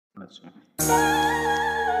अच्छा।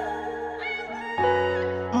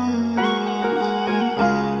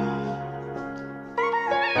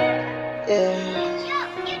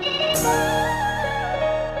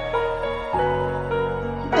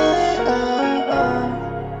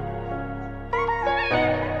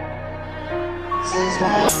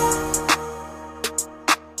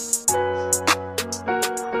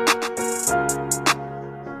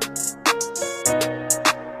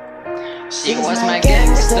 She was my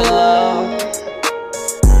gangster love,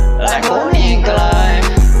 like Bonnie and Clyde.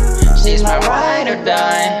 She's my ride or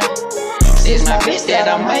die. She's my bitch that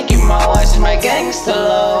I'm making my wife. She's my gangster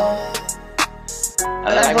love,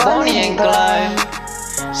 like Bonnie and Clyde.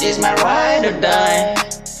 She's my ride or die.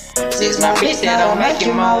 She's my bitch that I'm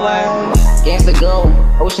making my wife. Gangsta girl,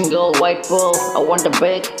 ocean girl, white pearl. I want the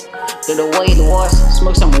back to the way it was.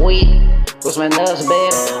 Smoke some weed, cause my nerves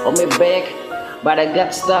bad on me back. But I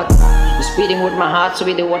got stuck. You're speeding with my heart,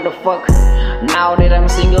 sweetie, what the fuck? Now that I'm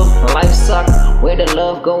single, life suck. Where the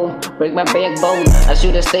love go? Break my backbone. I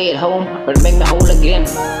should've stayed at home, but make me whole again.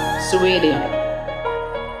 Sweetie,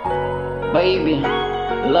 baby,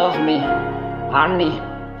 love me, honey.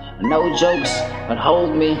 No jokes, but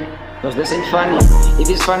hold me, cause this ain't funny. If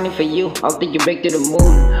it's funny for you, I'll take you back to the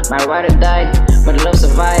moon. My rider died, but love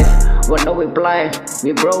survived. But no reply,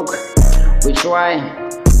 we broke, we tried,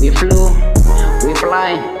 we flew, we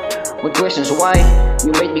fly, with questions why.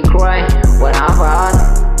 You made me cry, what half a heart,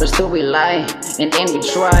 but still we lie, and then we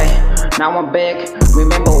try. Now I'm back,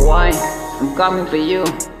 remember why. I'm coming for you,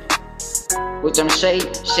 with some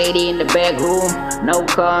shady in the back room. No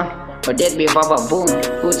car, but that be Baba Boom.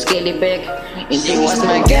 Put Skelly back, and she was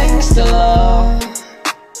my gangster love,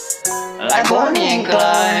 like Bonnie and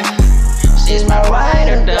Clyde. She's my ride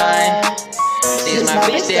or die. She's my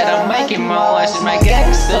bitch that I'm making my wife. She's my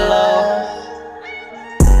gangster love,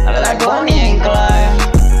 like Bonnie and Clyde.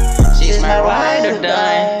 She's my ride or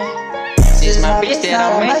die. She's my bitch that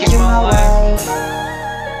I'm making my wife.